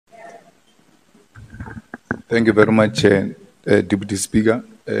Thank you very much, Deputy Speaker.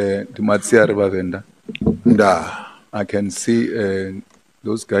 I can see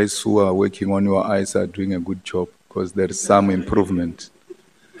those guys who are working on your eyes are doing a good job because there is some improvement.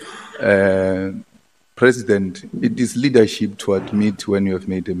 President, it is leadership to admit when you have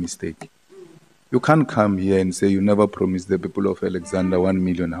made a mistake. You can't come here and say you never promised the people of Alexander 1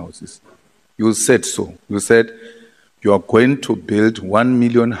 million houses. You said so. You said you are going to build 1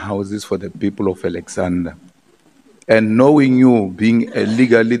 million houses for the people of Alexander. And knowing you being a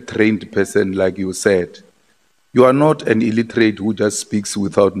legally trained person, like you said, you are not an illiterate who just speaks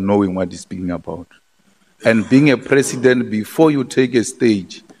without knowing what he's speaking about. And being a president, before you take a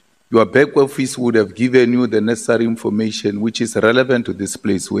stage, your back office would have given you the necessary information which is relevant to this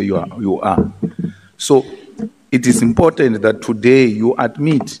place where you are. So it is important that today you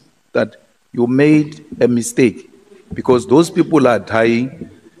admit that you made a mistake because those people are dying.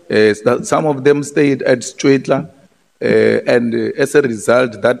 Some of them stayed at Stradler, and as a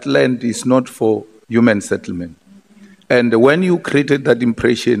result, that land is not for human settlement. And when you created that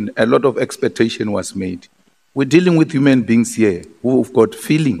impression, a lot of expectation was made. We're dealing with human beings here who've got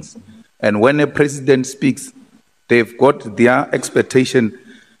feelings. And when a president speaks, they've got their expectation,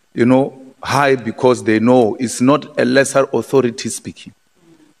 high because they know it's not a lesser authority speaking.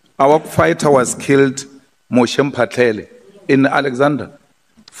 Our fighter was killed, Moshe Mphatlele, in Alexander,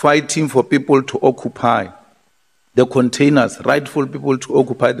 fighting for people to occupy the containers, rightful people to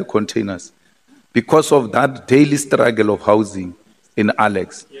occupy the containers. Because of that daily struggle of housing in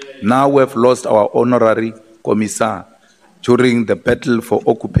Alex, now we have lost our honorary commissar during the battle for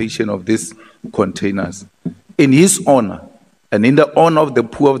occupation of these containers. In his honor, and in the honor of the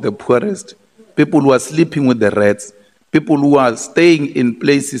poor of the poorest, people who are sleeping with the rats, people who are staying in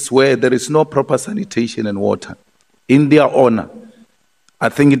places where there is no proper sanitation and water, in their honor, I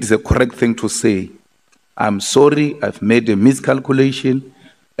think it is a correct thing to say, I'm sorry, I've made a miscalculation,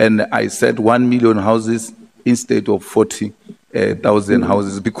 and I said 1 million houses instead of 40,000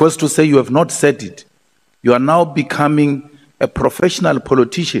 houses. Because to say you have not said it, you are now becoming a professional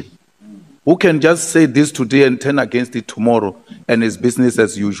politician who can just say this today and turn against it tomorrow, and it's business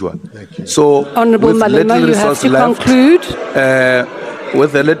as usual. So, Honourable Malema, you have to conclude.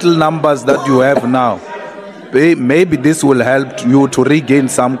 With the little numbers that you have now, maybe this will help you to regain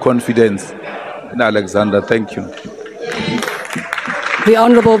some confidence in Alexander. Thank you. The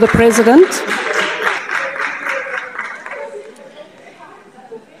Honourable the President.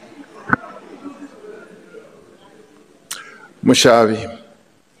 Mushavi,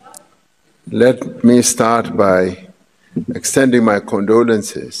 let me start by extending my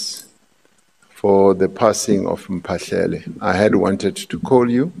condolences for the passing of Mphatlele. I had wanted to call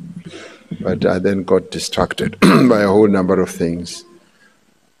you, but I then got distracted by a whole number of things.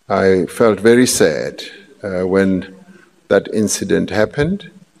 I felt very sad when that incident happened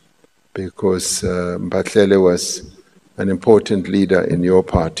because Mphatlele was an important leader in your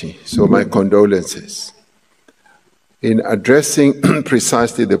party. So my condolences. In addressing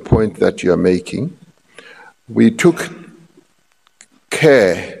precisely the point that you are making, we took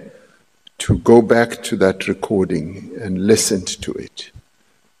care to go back to that recording and listened to it.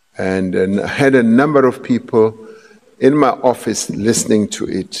 And I had a number of people in my office listening to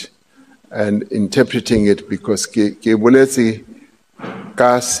it and interpreting it because ke boletse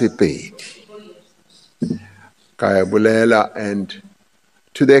ka Sepedi, ka bolela, and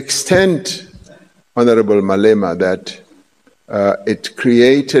to the extent, Honorable Malema, that it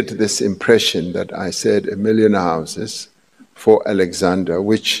created this impression that I said 1 million houses for Alexander,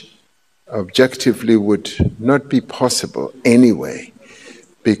 which objectively would not be possible anyway,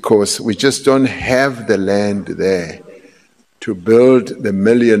 because we just don't have the land there to build the 1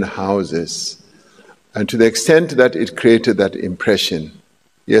 million houses. And to the extent that it created that impression,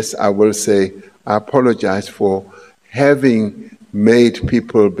 yes, I will say I apologize for having made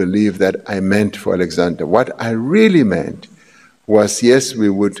people believe that I meant for Alexander. What I really meant was, yes, we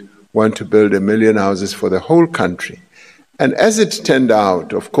would want to build 1 million houses for the whole country. And as it turned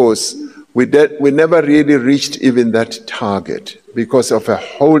out, of course, we never really reached even that target because of a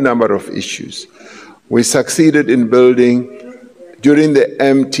whole number of issues. We succeeded in building, during the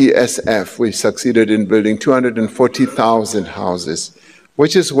MTSF, we succeeded in building 240,000 houses,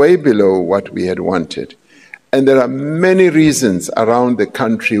 which is way below what we had wanted. And there are many reasons around the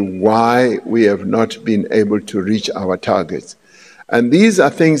country why we have not been able to reach our targets. And these are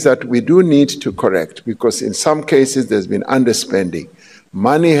things that we do need to correct, because in some cases there's been underspending.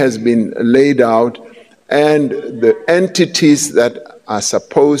 Money has been laid out, and the entities that are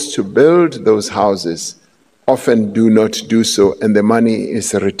supposed to build those houses often do not do so, and the money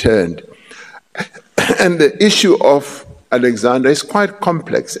is returned. And the issue of Alexandra is quite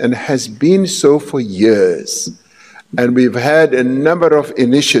complex and has been so for years. And we've had a number of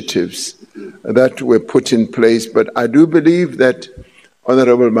initiatives that were put in place, but I do believe that,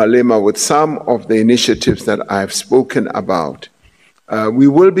 Honorable Malema, with some of the initiatives that I've spoken about, we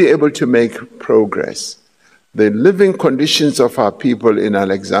will be able to make progress. The living conditions of our people in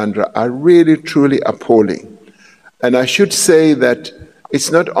Alexandra are really, truly appalling. And I should say that it's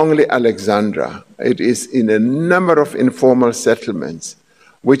not only Alexandra, it is in a number of informal settlements,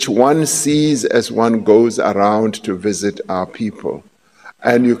 which one sees as one goes around to visit our people.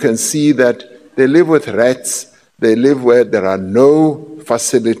 And you can see that they live with rats, they live where there are no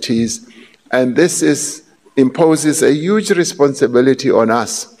facilities, and this imposes a huge responsibility on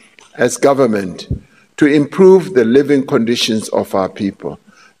us as government to improve the living conditions of our people.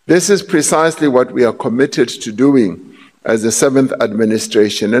 This is precisely what we are committed to doing as the 7th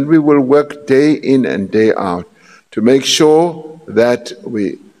administration, and we will work day in and day out to make sure that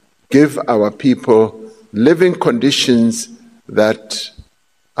we give our people living conditions that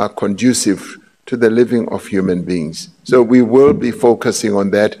are conducive to the living of human beings. So we will be focusing on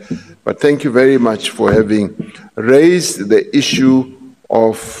that. But thank you very much for having raised the issue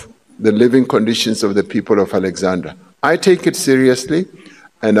of the living conditions of the people of Alexandra. I take it seriously,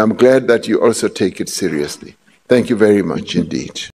 and I'm glad that you also take it seriously. Thank you very much indeed.